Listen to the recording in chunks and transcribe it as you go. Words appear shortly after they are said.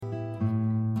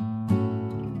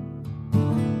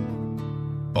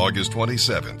August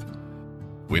 27th.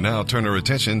 We now turn our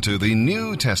attention to the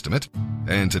New Testament,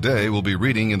 and today we'll be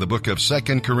reading in the book of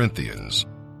 2 Corinthians,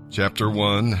 chapter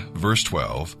 1, verse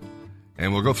 12,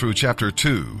 and we'll go through chapter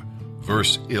 2,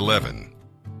 verse 11,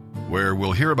 where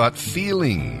we'll hear about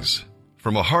feelings.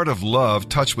 From a heart of love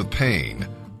touched with pain,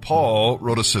 Paul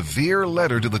wrote a severe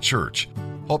letter to the church,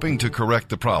 hoping to correct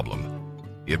the problem.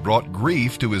 It brought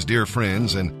grief to his dear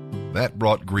friends, and that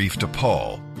brought grief to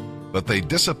Paul. But they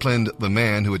disciplined the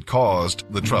man who had caused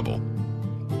the trouble.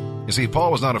 You see,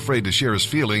 Paul was not afraid to share his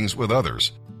feelings with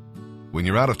others. When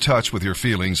you're out of touch with your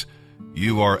feelings,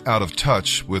 you are out of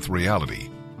touch with reality.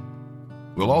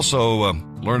 We'll also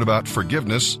learn about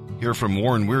forgiveness, hear from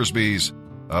Warren Wiersbe's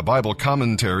Bible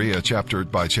commentary, chapter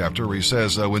by chapter, where he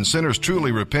says, when sinners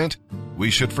truly repent, we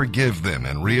should forgive them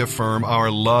and reaffirm our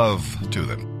love to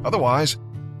them. Otherwise,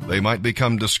 they might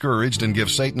become discouraged and give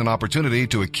Satan an opportunity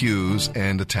to accuse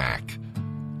and attack.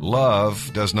 Love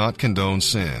does not condone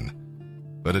sin,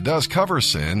 but it does cover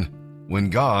sin when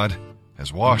God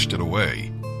has washed it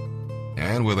away.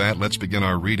 And with that, let's begin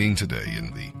our reading today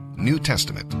in the New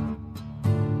Testament.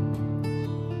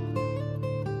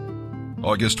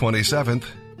 August 27th,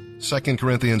 2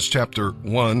 Corinthians chapter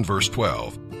 1, verse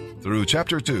 12, through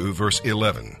chapter 2, verse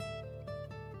 11.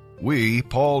 We,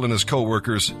 Paul and his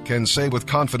co-workers, can say with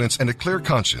confidence and a clear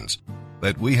conscience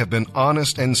that we have been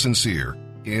honest and sincere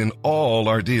in all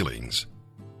our dealings.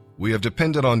 We have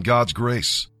depended on God's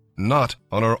grace, not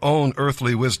on our own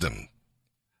earthly wisdom.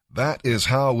 That is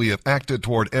how we have acted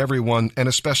toward everyone, and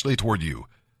especially toward you.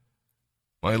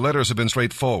 My letters have been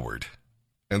straightforward,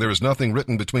 and there is nothing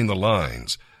written between the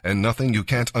lines, and nothing you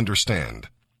can't understand.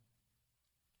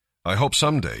 I hope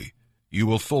someday you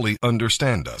will fully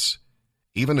understand us,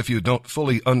 even if you don't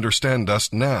fully understand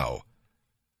us now.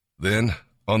 Then,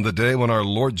 on the day when our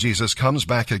Lord Jesus comes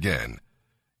back again,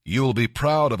 you will be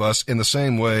proud of us in the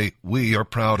same way we are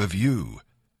proud of you.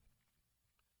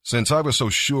 Since I was so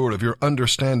sure of your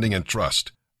understanding and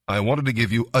trust, I wanted to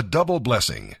give you a double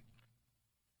blessing.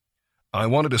 I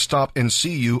wanted to stop and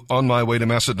see you on my way to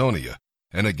Macedonia,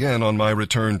 and again on my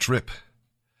return trip.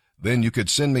 Then you could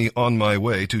send me on my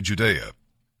way to Judea.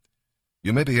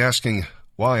 You may be asking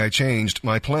why I changed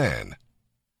my plan.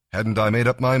 Hadn't I made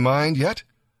up my mind yet?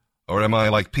 Or am I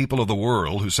like people of the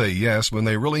world who say yes when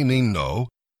they really mean no?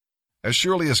 As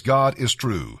surely as God is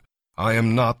true, I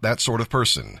am not that sort of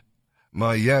person.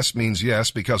 My yes means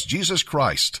yes because Jesus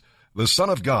Christ, the Son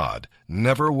of God,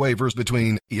 never wavers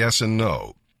between yes and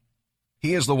no.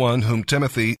 He is the one whom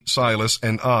Timothy, Silas,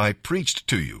 and I preached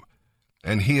to you,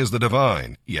 and he is the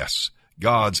divine, yes,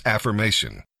 God's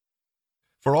affirmation.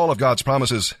 For all of God's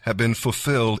promises have been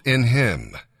fulfilled in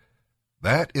him.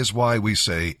 That is why we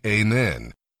say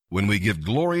amen when we give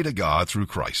glory to God through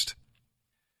Christ.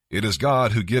 It is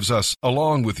God who gives us,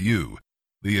 along with you,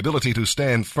 the ability to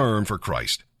stand firm for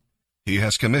Christ. He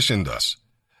has commissioned us,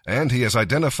 and he has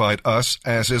identified us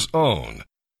as his own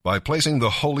by placing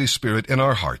the Holy Spirit in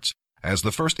our hearts as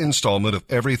the first installment of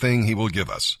everything he will give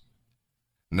us.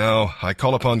 Now I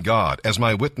call upon God as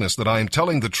my witness that I am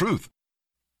telling the truth.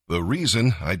 The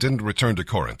reason I didn't return to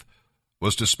Corinth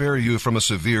was to spare you from a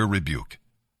severe rebuke.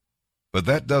 But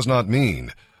that does not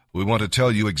mean we want to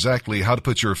tell you exactly how to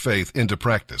put your faith into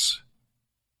practice.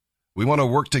 We want to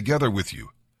work together with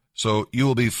you, so you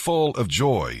will be full of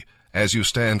joy as you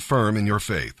stand firm in your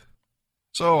faith.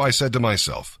 So I said to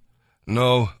myself,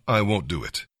 no, I won't do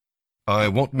it. I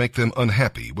won't make them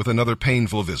unhappy with another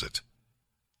painful visit.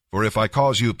 For if I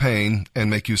cause you pain and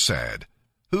make you sad,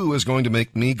 who is going to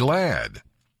make me glad?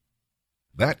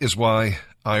 That is why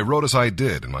I wrote as I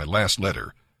did in my last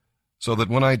letter, so that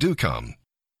when I do come,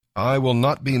 I will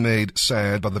not be made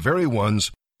sad by the very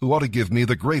ones who ought to give me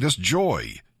the greatest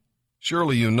joy.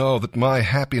 Surely you know that my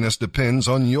happiness depends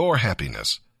on your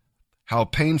happiness. How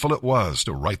painful it was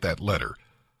to write that letter.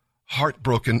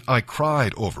 Heartbroken, I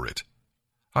cried over it.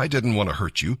 I didn't want to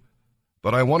hurt you,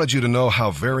 but I wanted you to know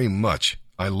how very much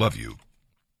I love you.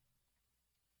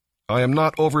 I am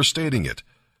not overstating it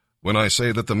when I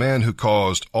say that the man who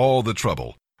caused all the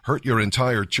trouble hurt your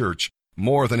entire church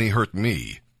more than he hurt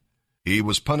me. He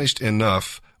was punished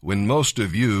enough when most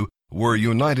of you were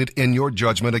united in your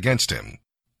judgment against him.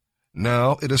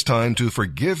 Now it is time to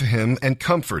forgive him and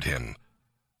comfort him.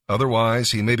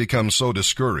 Otherwise, he may become so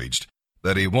discouraged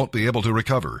that he won't be able to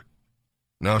recover.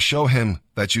 Now show him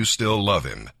that you still love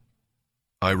him.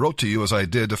 I wrote to you as I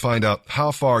did to find out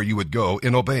how far you would go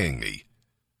in obeying me.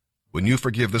 When you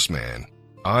forgive this man,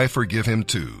 I forgive him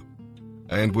too.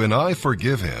 And when I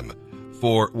forgive him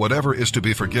for whatever is to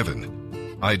be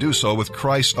forgiven, I do so with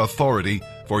Christ's authority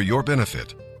for your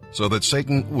benefit, so that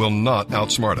Satan will not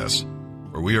outsmart us.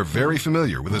 for we are very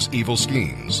familiar with his evil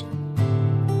schemes.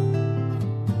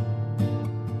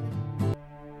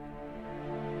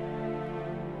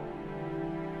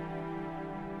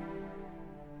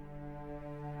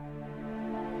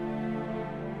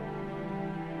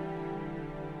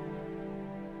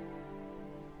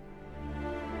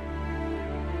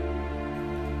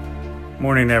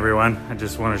 Morning, everyone. I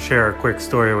just want to share a quick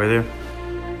story with you.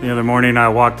 The other morning, I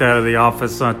walked out of the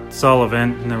office on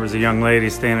Sullivan, and there was a young lady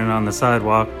standing on the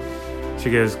sidewalk. She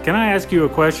goes, "Can I ask you a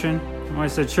question?" I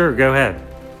said, "Sure, go ahead."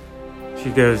 She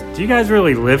goes, "Do you guys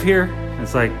really live here?"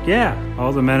 It's like, "Yeah,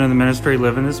 all the men in the ministry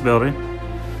live in this building."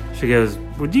 She goes,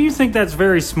 "Well, do you think that's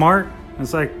very smart?"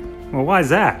 It's like, "Well, why is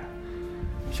that?"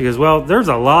 She goes, "Well, there's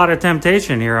a lot of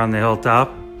temptation here on the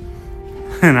hilltop."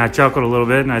 And I chuckled a little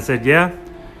bit, and I said, "Yeah.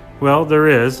 Well, there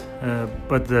is,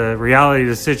 but the reality of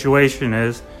the situation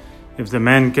is if the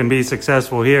men can be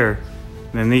successful here,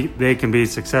 then they can be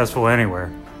successful anywhere."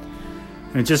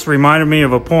 And it just reminded me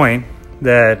of a point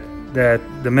that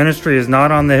the ministry is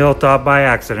not on the hilltop by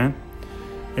accident.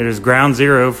 It is ground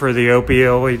zero for the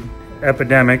opioid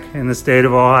epidemic in the state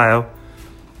of Ohio,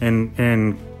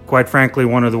 and quite frankly,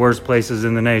 one of the worst places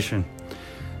in the nation.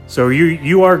 So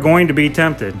you are going to be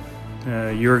tempted.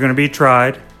 You are going to be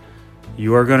tried.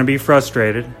 You are going to be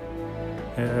frustrated,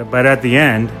 but at the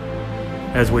end,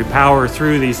 as we power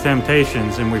through these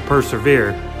temptations and we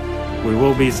persevere, we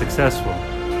will be successful.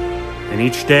 And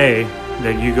each day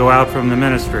that you go out from the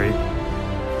ministry,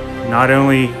 not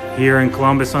only here in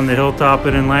Columbus on the hilltop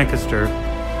but in Lancaster,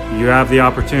 you have the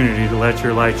opportunity to let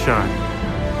your light shine.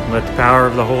 Let the power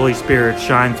of the Holy Spirit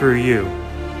shine through you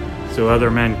so other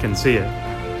men can see it.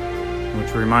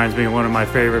 Which reminds me of one of my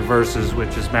favorite verses,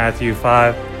 which is Matthew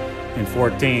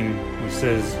 5:14, which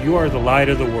says, "You are the light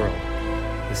of the world.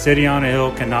 The city on a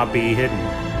hill cannot be hidden.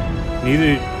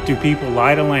 Neither do people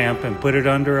light a lamp and put it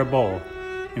under a bowl.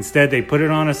 Instead, they put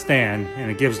it on a stand, and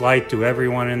it gives light to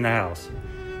everyone in the house.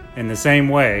 In the same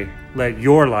way, let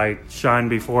your light shine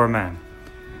before men."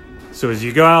 So as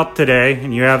you go out today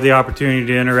and you have the opportunity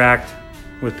to interact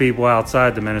with people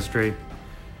outside the ministry,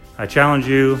 I challenge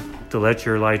you to let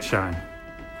your light shine.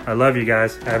 I love you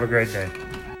guys. Have a great day.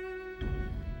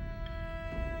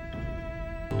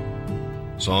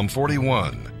 Psalm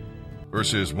 41,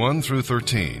 verses 1 through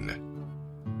 13.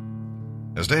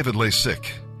 As David lay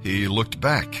sick, he looked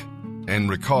back and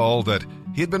recalled that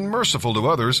he had been merciful to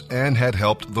others and had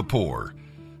helped the poor.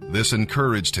 This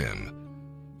encouraged him,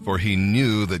 for he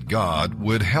knew that God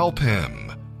would help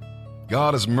him.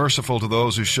 God is merciful to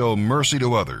those who show mercy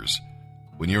to others.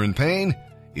 When you're in pain,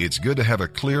 it's good to have a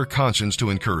clear conscience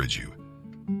to encourage you.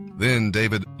 Then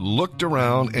David looked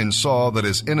around and saw that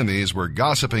his enemies were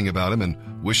gossiping about him and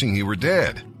wishing he were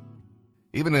dead.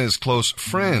 Even his close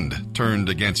friend turned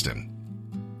against him.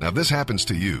 Now, if this happens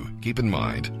to you, keep in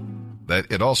mind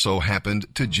that it also happened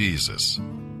to Jesus.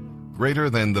 Greater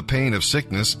than the pain of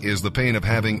sickness is the pain of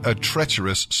having a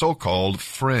treacherous so-called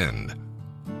friend.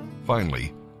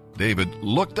 Finally, David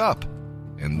looked up,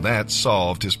 and that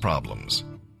solved his problems.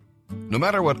 No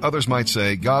matter what others might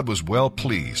say, God was well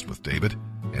pleased with David,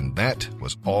 and that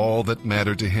was all that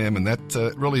mattered to him, and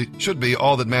that really should be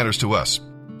all that matters to us.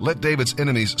 Let David's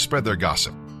enemies spread their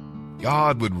gossip.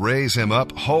 God would raise him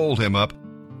up, hold him up,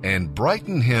 and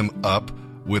brighten him up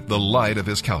with the light of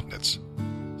his countenance.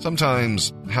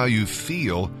 Sometimes how you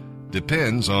feel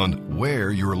depends on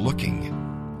where you're looking.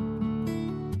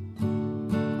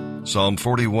 Psalm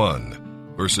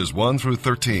 41, verses 1 through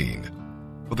 13,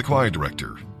 for the choir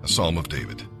director, a psalm of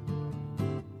David.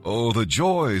 Oh, the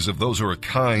joys of those who are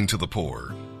kind to the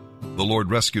poor. The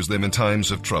Lord rescues them in times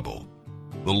of trouble.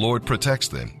 The Lord protects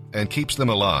them and keeps them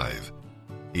alive.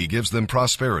 He gives them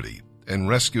prosperity and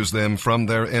rescues them from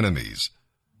their enemies.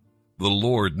 The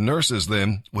Lord nurses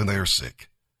them when they are sick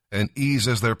and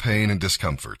eases their pain and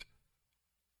discomfort.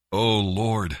 O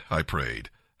Lord, I prayed,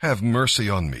 have mercy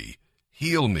on me.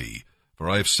 Heal me, for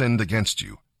I have sinned against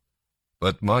you.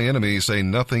 But my enemies say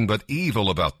nothing but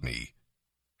evil about me.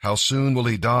 How soon will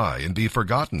he die and be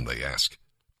forgotten, they ask.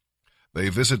 They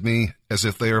visit me as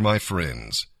if they are my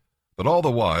friends, but all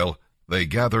the while they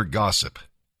gather gossip.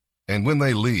 And when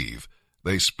they leave,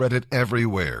 they spread it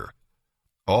everywhere.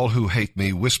 All who hate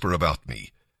me whisper about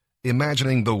me,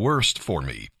 imagining the worst for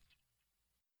me.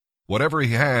 Whatever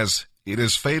he has, it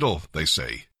is fatal, they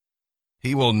say.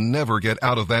 He will never get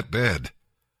out of that bed.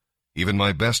 Even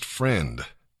my best friend,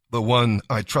 the one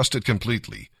I trusted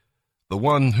completely, the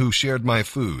one who shared my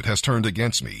food, has turned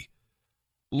against me.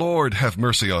 Lord, have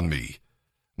mercy on me.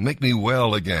 Make me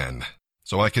well again,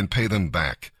 so I can pay them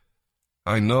back.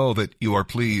 I know that you are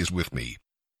pleased with me,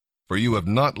 for you have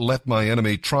not let my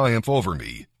enemy triumph over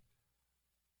me.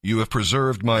 You have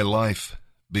preserved my life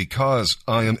because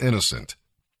I am innocent.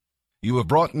 You have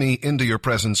brought me into your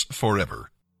presence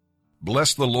forever.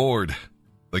 Bless the Lord,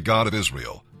 the God of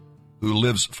Israel, who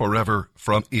lives forever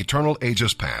from eternal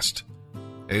ages past.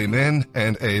 Amen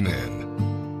and amen.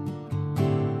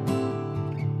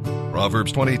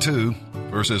 Proverbs 22,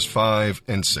 verses 5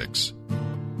 and 6.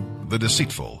 The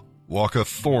deceitful walk a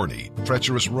thorny,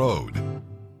 treacherous road.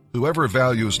 Whoever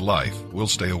values life will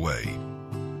stay away.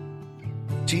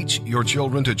 Teach your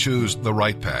children to choose the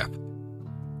right path,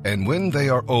 and when they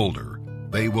are older,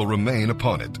 they will remain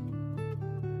upon it.